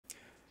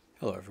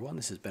Hello everyone,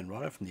 this is Ben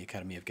Ryder from the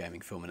Academy of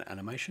Gaming, Film and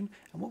Animation,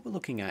 and what we're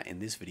looking at in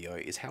this video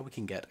is how we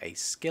can get a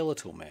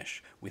skeletal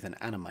mesh with an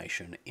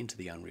animation into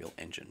the Unreal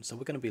Engine. So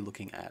we're going to be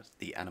looking at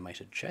the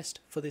animated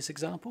chest for this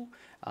example,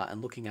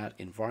 and looking at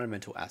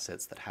environmental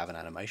assets that have an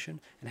animation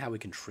and how we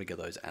can trigger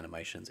those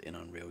animations in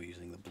Unreal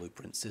using the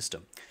blueprint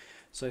system.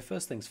 So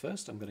first things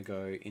first, I'm going to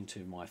go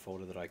into my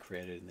folder that I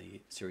created in the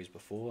series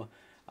before,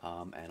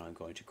 and I'm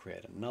going to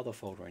create another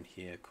folder in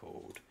here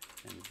called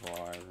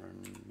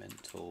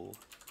Environmental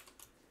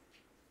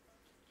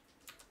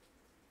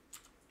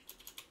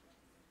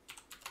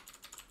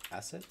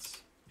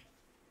Assets,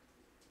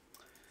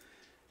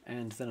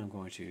 and then I'm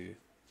going to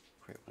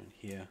create one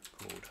here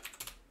called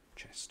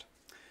Chest.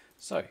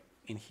 So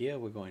in here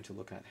we're going to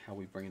look at how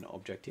we bring an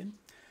object in.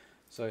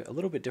 So a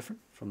little bit different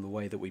from the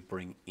way that we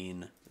bring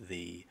in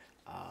the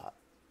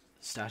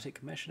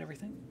static mesh and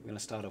everything. We're going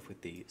to start off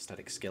with the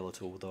static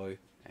skeletal though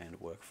and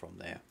work from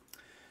there.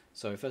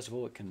 So first of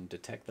all, it can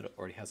detect that it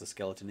already has a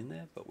skeleton in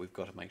there, but we've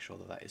got to make sure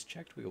that that is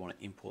checked. We want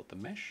to import the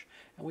mesh,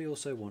 and we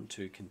also want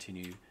to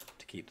continue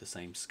to keep the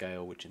same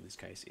scale, which in this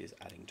case is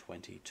adding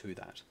 20 to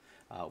that.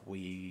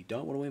 We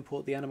don't want to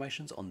import the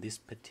animations on this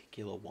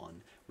particular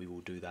one. We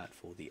will do that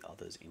for the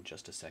others in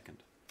just a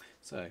second.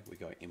 So we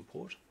go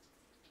import.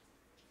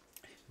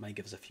 It may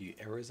give us a few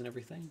errors and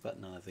everything, but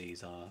none of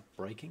these are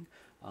breaking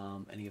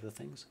any of the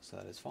things, so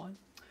that is fine.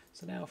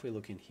 So now if we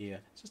look in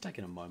here, it's just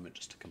taking a moment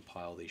just to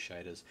compile these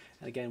shaders.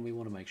 And again, we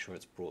want to make sure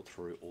it's brought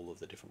through all of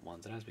the different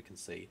ones. And as we can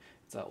see,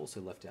 it's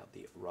also left out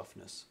the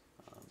roughness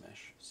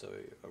mesh. So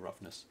a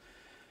roughness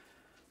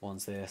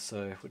ones there.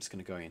 So we're just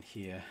going to go in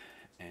here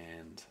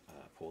and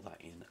pull that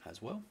in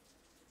as well.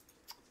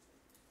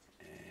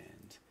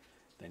 And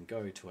then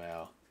go to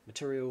our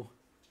material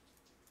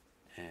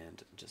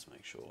and just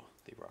make sure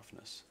the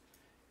roughness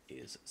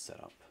is set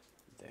up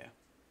there.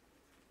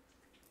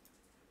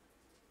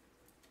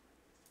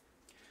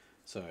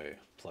 So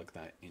plug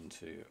that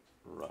into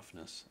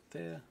roughness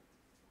there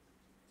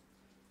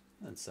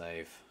and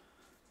save.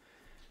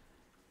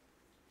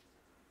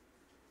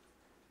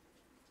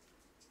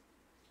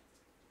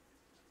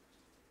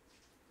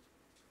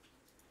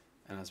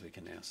 And as we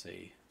can now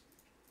see,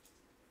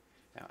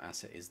 our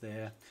asset is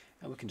there,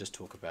 and we can just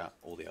talk about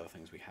all the other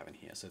things we have in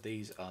here. So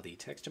these are the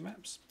texture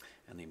maps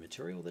and the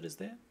material that is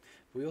there.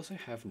 We also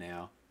have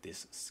now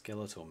this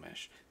skeletal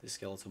mesh. This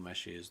skeletal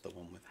mesh is the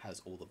one that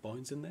has all the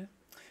bones in there.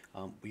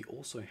 We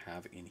also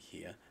have in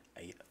here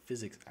a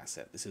physics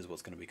asset. This is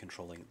what's going to be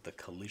controlling the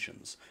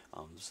collisions,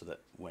 so that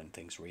when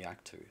things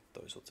react to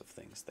those sorts of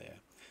things there.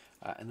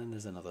 And then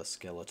there's another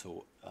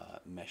skeletal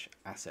mesh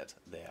asset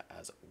there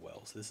as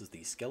well. So this is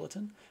the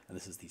skeleton, and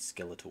this is the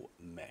skeletal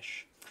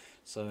mesh.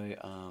 So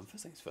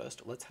first things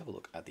first, let's have a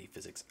look at the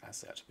physics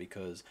asset,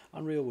 because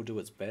Unreal will do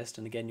its best,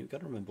 and again, you've got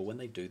to remember when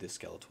they do this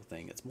skeletal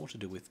thing, it's more to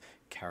do with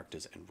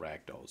characters and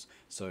ragdolls.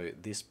 So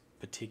this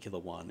particular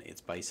one,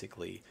 it's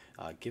basically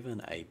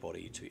given a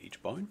body to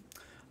each bone,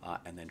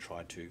 and then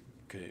tried to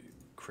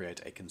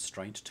create a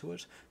constraint to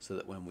it, so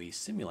that when we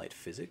simulate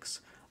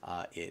physics,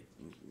 it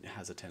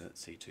has a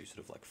tendency to sort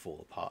of like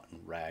fall apart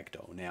and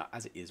ragdoll. Now,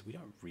 as it is, we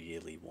don't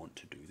really want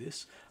to do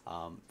this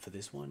for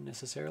this one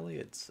necessarily.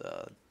 It's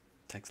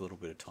takes a little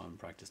bit of time and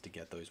practice to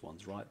get those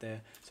ones right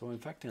there. So I'm in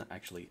fact going to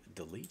actually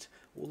delete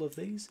all of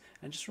these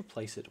and just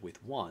replace it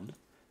with one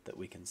that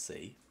we can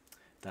see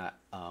that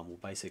will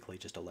basically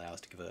just allow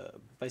us to give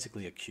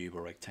basically a cube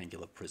or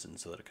rectangular prison,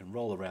 so that it can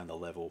roll around the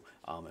level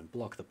and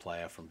block the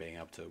player from being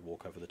able to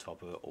walk over the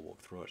top of it or walk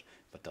through it,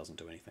 but doesn't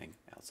do anything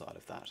outside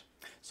of that.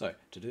 So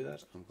to do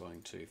that, I'm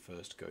going to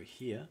first go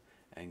here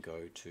and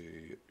go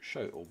to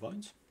show all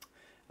bones.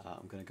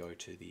 I'm going to go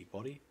to the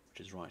body,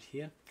 which is right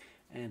here,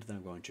 and then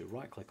I'm going to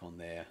right click on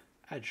there,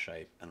 add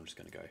shape, and I'm just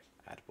going to go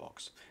add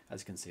box.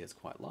 As you can see, it's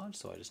quite large,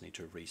 so I just need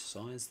to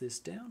resize this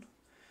down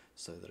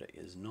so that it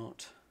is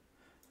not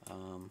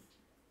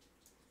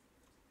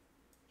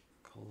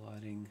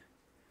colliding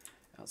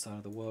outside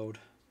of the world,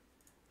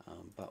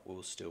 but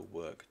will still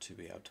work to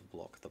be able to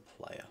block the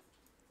player.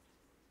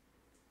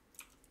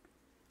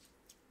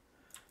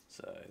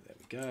 So there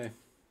we go,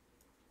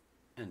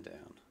 and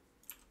down.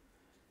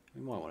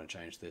 We might want to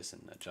change this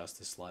and adjust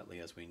this slightly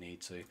as we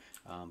need to,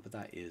 but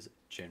that is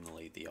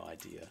generally the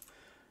idea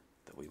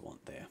that we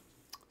want there.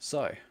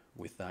 So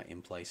with that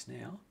in place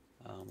now,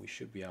 we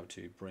should be able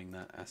to bring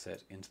that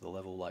asset into the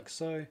level like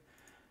so.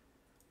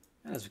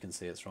 And as we can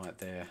see, it's right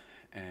there,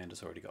 and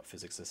it's already got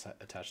physics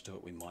attached to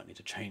it. We might need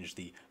to change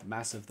the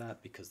mass of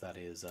that, because that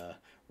is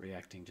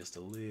reacting just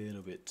a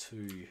little bit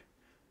too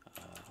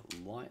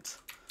light,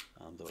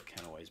 though it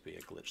can always be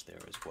a glitch there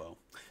as well.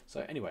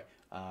 So anyway,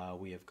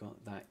 we have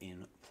got that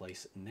in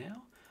place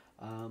now.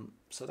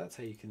 So that's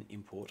how you can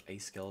import a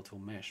skeletal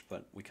mesh,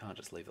 but we can't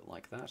just leave it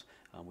like that.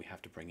 We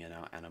have to bring in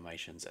our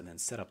animations and then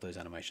set up those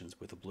animations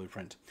with a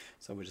blueprint.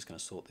 So we're just going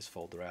to sort this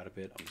folder out a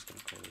bit. I'm just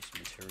going to call this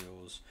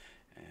materials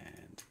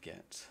and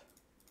get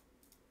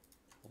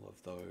all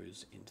of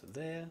those into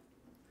there.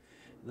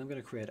 And then I'm going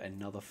to create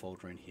another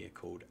folder in here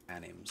called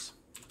anims.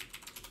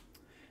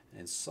 And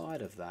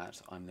inside of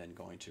that, I'm then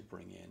going to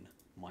bring in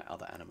my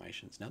other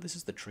animations. Now this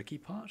is the tricky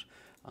part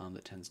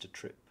that tends to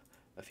trip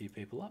a few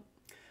people up.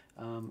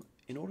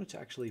 In order to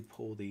actually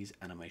pull these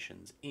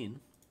animations in,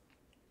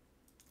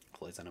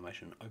 close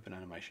animation, open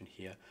animation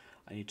here,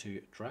 I need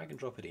to drag and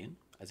drop it in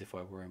as if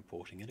I were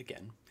importing it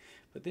again.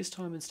 But this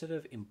time, instead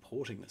of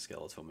importing the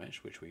skeletal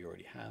mesh, which we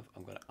already have,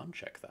 I'm going to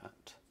uncheck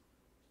that.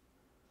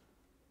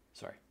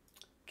 Sorry,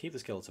 keep the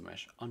skeletal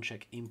mesh,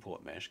 uncheck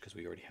import mesh because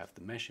we already have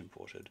the mesh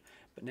imported.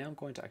 But now I'm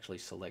going to actually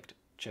select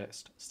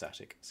chest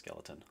static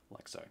skeleton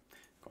like so.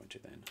 I'm going to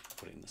then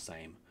put in the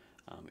same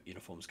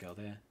uniform scale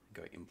there,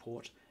 go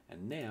import,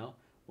 and now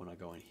when I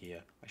go in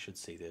here, I should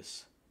see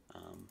this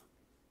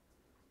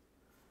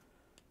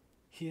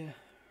here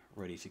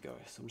ready to go.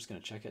 So I'm just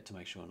going to check it to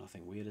make sure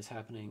nothing weird is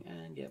happening,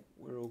 and yep,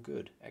 we're all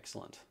good.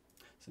 Excellent.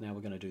 So now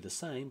we're going to do the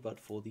same but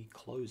for the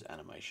close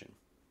animation.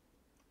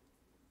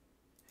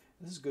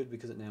 This is good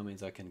because it now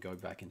means I can go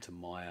back into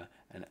Maya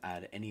and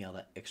add any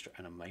other extra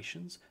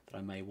animations that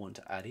I may want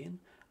to add in,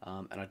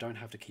 and I don't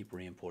have to keep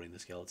re-importing the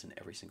skeleton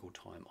every single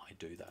time I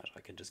do that. I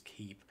can just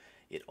keep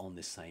it on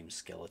this same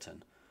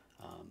skeleton.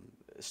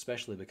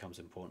 Especially becomes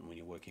important when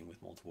you're working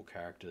with multiple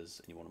characters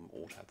and you want them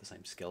all to have the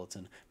same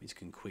skeleton. It means you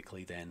can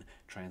quickly then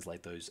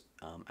translate those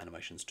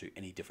animations to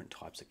any different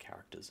types of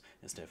characters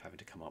instead of having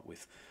to come up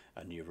with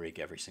a new rig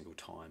every single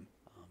time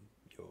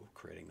you're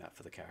creating that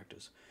for the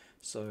characters.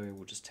 So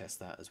we'll just test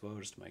that as well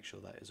just to make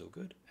sure that is all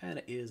good, and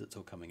it is. It's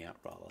all coming out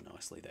rather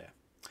nicely there.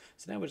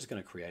 So now we're just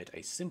going to create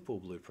a simple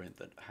blueprint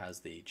that has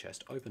the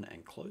chest open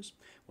and close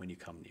when you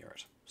come near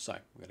it. So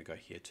we're going to go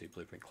here to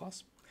blueprint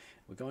class.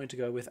 We're going to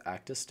go with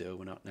actor still.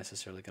 We're not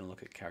necessarily going to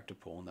look at character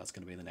pool, and that's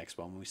going to be the next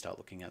one when we start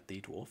looking at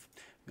the dwarf.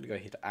 I'm going to go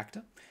here to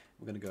actor.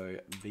 We're going to go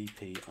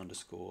VP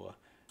underscore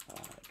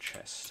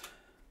chest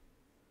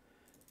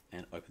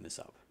and open this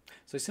up.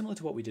 So similar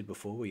to what we did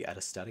before, we add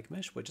a static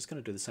mesh. We're just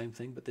going to do the same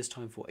thing, but this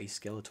time for a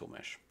skeletal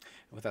mesh.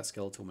 And with that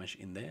skeletal mesh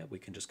in there, we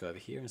can just go over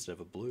here. Instead of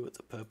a blue, it's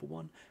a purple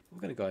one. We're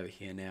going to go over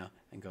here now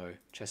and go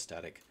chest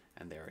static,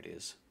 and there it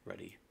is,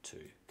 ready to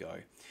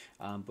go.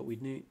 But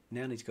we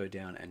now need to go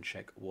down and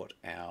check what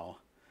our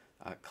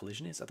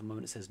collision is. At the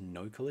moment it says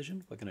no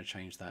collision. We're going to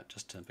change that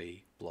just to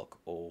be block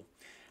all.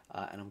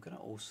 And I'm going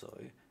to also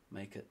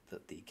make it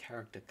that the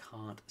character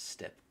can't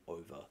step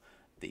over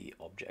the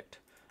object.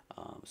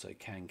 So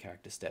can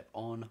character step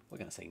on? We're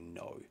going to say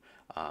no.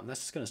 That's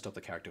just going to stop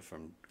the character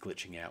from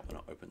glitching out when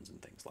it opens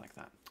and things like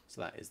that.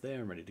 So that is there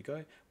and ready to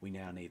go. We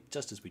now need,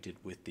 just as we did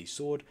with the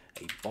sword,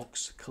 a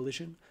box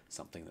collision,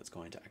 something that's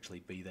going to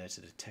actually be there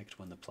to detect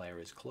when the player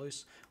is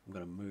close. I'm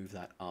going to move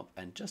that up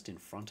and just in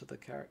front of the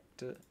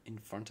character, in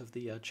front of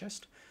the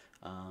chest,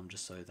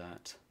 just so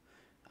that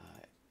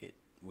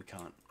we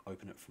can't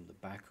open it from the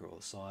back or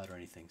the side or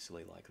anything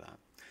silly like that.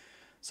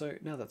 So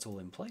now that's all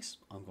in place,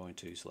 I'm going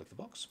to select the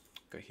box,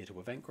 go here to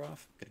event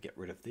graph, going to get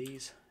rid of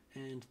these,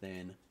 and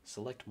then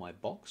select my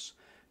box,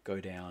 go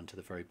down to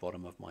the very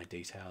bottom of my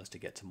details to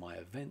get to my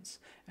events,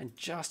 and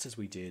just as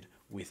we did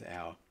with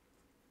our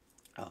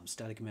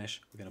static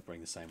mesh, we're going to bring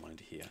the same one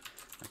into here.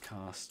 I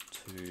cast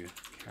to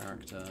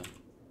character,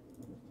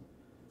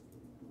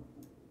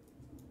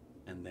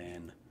 and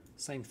then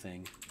same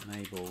thing,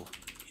 enable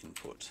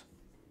input.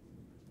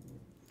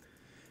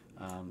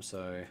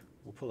 So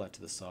we'll pull that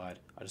to the side.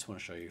 I just want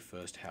to show you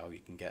first how you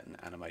can get an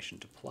animation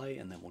to play,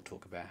 and then we'll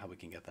talk about how we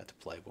can get that to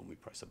play when we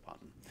press a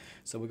button.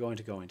 So we're going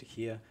to go into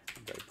here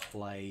and go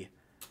play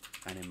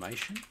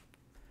animation,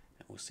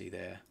 and we'll see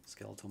there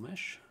skeletal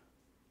mesh.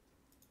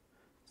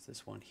 It's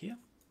this one here.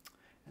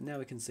 And now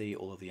we can see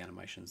all of the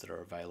animations that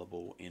are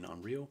available in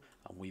Unreal,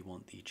 and we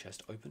want the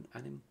chest open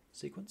anim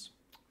sequence.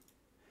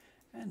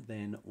 And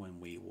then when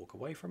we walk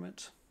away from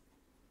it,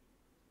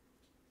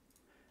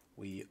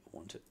 we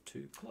want it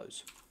to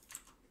close.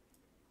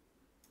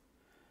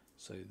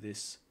 So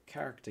this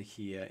character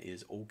here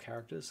is all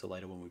characters, so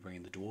later when we bring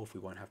in the dwarf we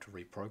won't have to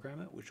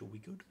reprogram it, which will be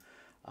good.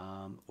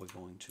 We're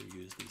going to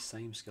use the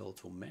same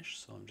skeletal mesh,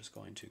 so I'm just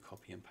going to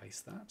copy and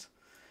paste that.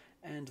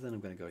 And then I'm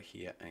going to go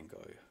here and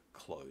go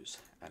close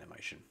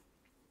animation.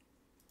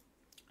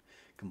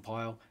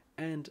 Compile,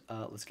 and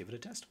let's give it a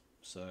test.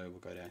 So we'll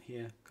go down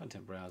here,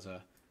 content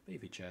browser,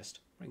 VP chest,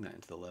 bring that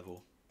into the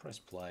level, press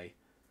play,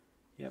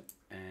 yep,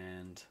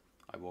 and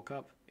I walk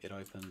up, it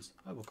opens,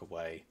 I walk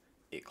away,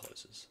 it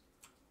closes.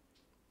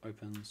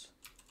 Opens,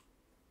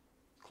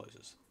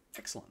 closes.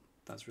 Excellent,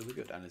 that's really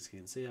good. And as you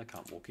can see, I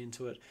can't walk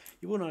into it.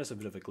 You will notice a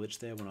bit of a glitch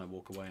there when I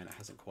walk away and it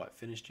hasn't quite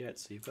finished yet,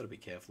 so you've got to be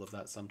careful of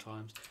that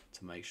sometimes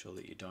to make sure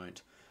that you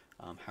don't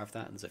have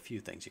that, and there's a few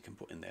things you can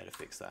put in there to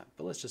fix that.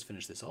 But let's just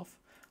finish this off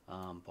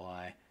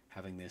by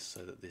having this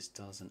so that this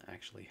doesn't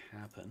actually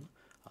happen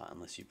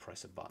unless you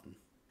press a button.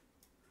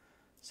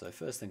 So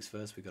first things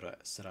first, we've got to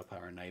set up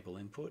our enable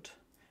input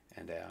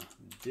and our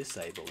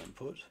disable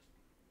input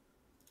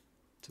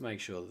to make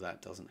sure that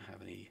that doesn't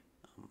have any,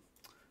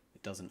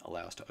 it doesn't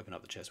allow us to open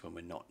up the chest when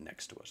we're not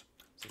next to it.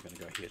 So we're going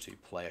to go here to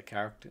play a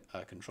character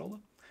controller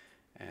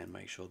and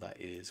make sure that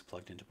is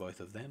plugged into both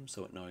of them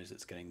so it knows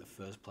it's getting the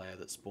first player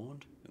that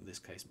spawned, in this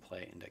case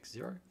player index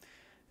 0,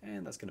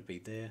 and that's going to be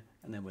there,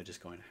 and then we're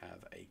just going to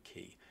have a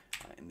key.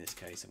 In this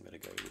case, I'm going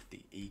to go with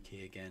the E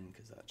key again,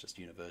 because that just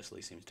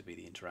universally seems to be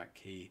the interact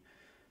key.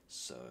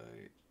 So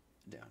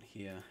down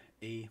here,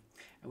 E,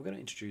 and we're going to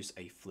introduce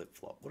a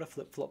flip-flop. What a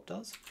flip-flop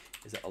does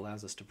is it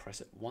allows us to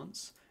press it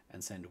once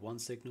and send one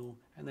signal,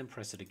 and then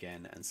press it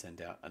again and send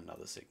out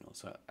another signal.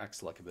 So it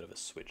acts like a bit of a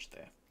switch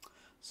there.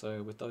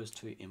 So with those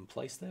two in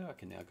place there, I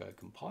can now go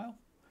compile,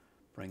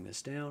 bring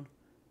this down,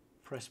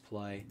 press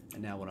play,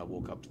 and now when I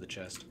walk up to the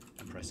chest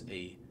and press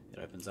E, it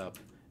opens up,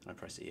 and I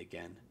press E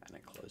again, and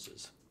it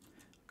closes.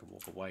 I can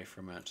walk away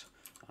from it.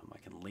 I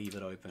can leave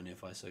it open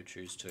if I so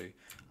choose to.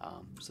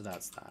 So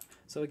that's that.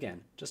 So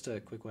again, just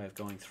a quick way of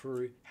going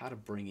through how to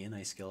bring in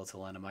a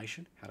skeletal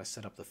animation, how to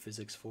set up the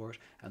physics for it,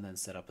 and then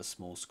set up a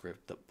small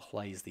script that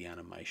plays the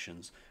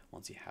animations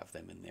once you have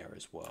them in there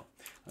as well.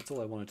 That's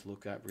all I wanted to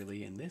look at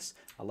really in this.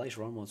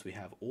 Later on, once we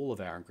have all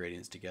of our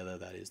ingredients together,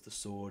 that is the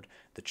sword,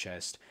 the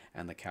chest,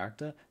 and the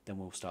character, then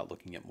we'll start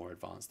looking at more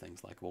advanced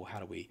things like, well, how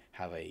do we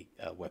have a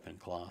weapon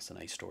class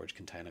and a storage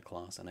container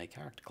class and a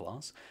character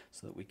class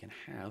so that we can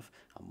have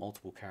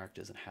multiple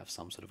characters and have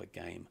some sort of a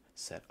game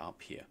set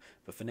up here.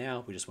 But for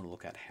now, we just want to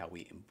look at how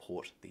we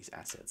import these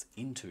assets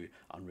into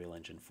Unreal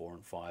Engine 4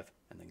 and 5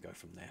 and then go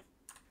from there.